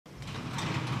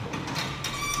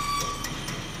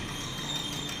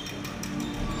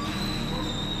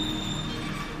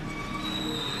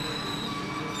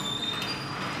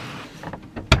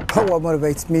What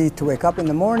motivates me to wake up in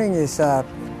the morning is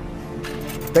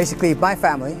basically my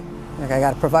family. Like, I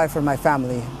got to provide for my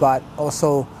family, but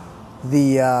also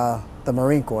the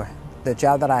Marine Corps, the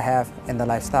job that I have and the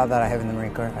lifestyle that I have in the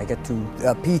Marine Corps. I get to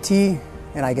PT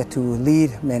and I get to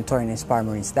lead, mentor, and inspire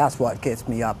Marines. That's what gets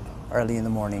me up early in the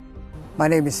morning. My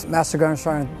name is Master Gunnery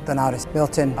Sergeant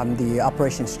Milton. I'm the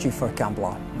Operations Chief for Camp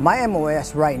Blaz. My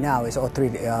MOS right now is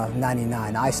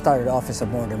 0399. I started off as a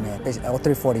mortarman,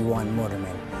 0341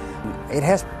 mortarman. It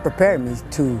has prepared me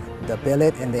to the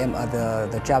billet and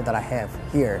the job that I have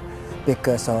here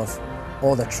because of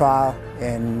all the trial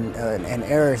and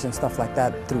errors and stuff like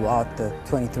that throughout the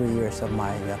 23 years of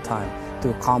my time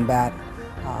through combat,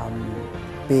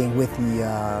 being with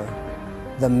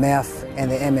the MEF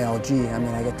and the MLG. I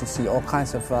mean, I get to see all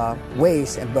kinds of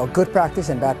ways, and good practice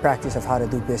and bad practice of how to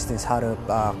do business, how to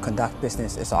conduct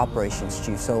business as operations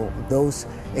chief. So those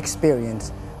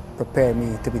experience prepared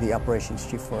me to be the operations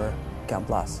chief for Camp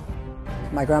Blaz.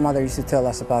 My grandmother used to tell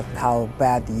us about how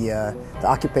bad the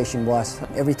occupation was.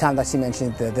 Every time that she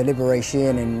mentioned the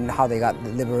liberation and how they got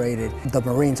liberated, the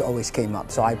Marines always came up.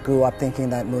 So I grew up thinking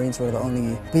that Marines were the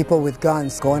only people with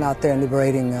guns going out there and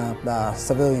liberating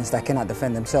civilians that cannot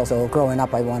defend themselves. So growing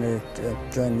up, I wanted to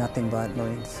join nothing but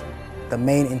Marines. The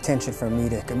main intention for me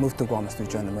to move to GUAM was to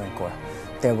join the Marine Corps.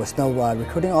 There was no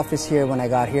recruiting office here when I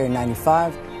got here in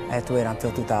 '95. I had to wait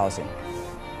until 2000.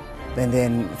 And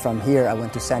then from here, I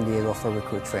went to San Diego for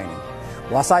recruit training.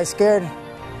 Was I scared?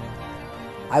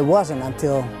 I wasn't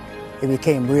until it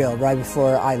became real. Right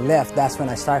before I left, that's when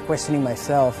I started questioning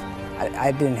myself.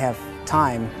 I didn't have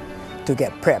time to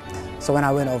get prepped. So when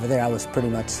I went over there, I was pretty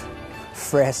much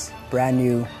fresh, brand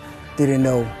new, didn't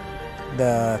know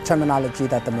the terminology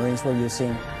that the Marines were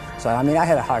using. So I mean, I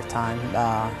had a hard time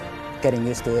getting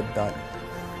used to it, but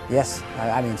yes,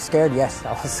 I mean, scared, yes,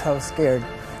 I was scared.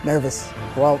 Nervous.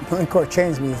 Well, Marine Corps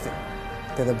changed me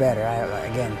to the better.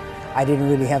 Again, I didn't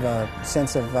really have a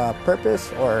sense of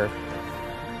purpose, or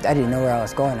I didn't know where I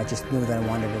was going. I just knew that I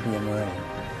wanted to be a Marine.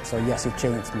 So yes, it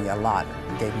changed me a lot,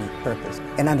 gave me purpose.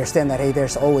 And understand that, hey,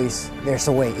 there's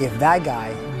a way. If that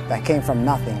guy that came from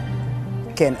nothing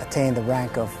can attain the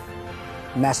rank of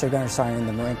Master Gunnery Sergeant in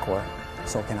the Marine Corps,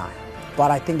 so can I. But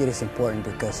I think it is important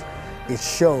because it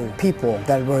shows people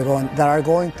that are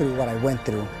going through what I went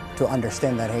through, to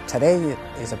understand that, hey, today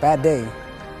is a bad day,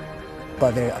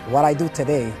 but what I do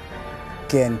today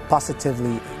can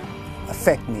positively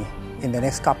affect me in the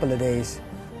next couple of days,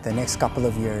 the next couple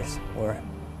of years, or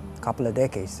a couple of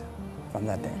decades from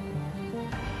that day.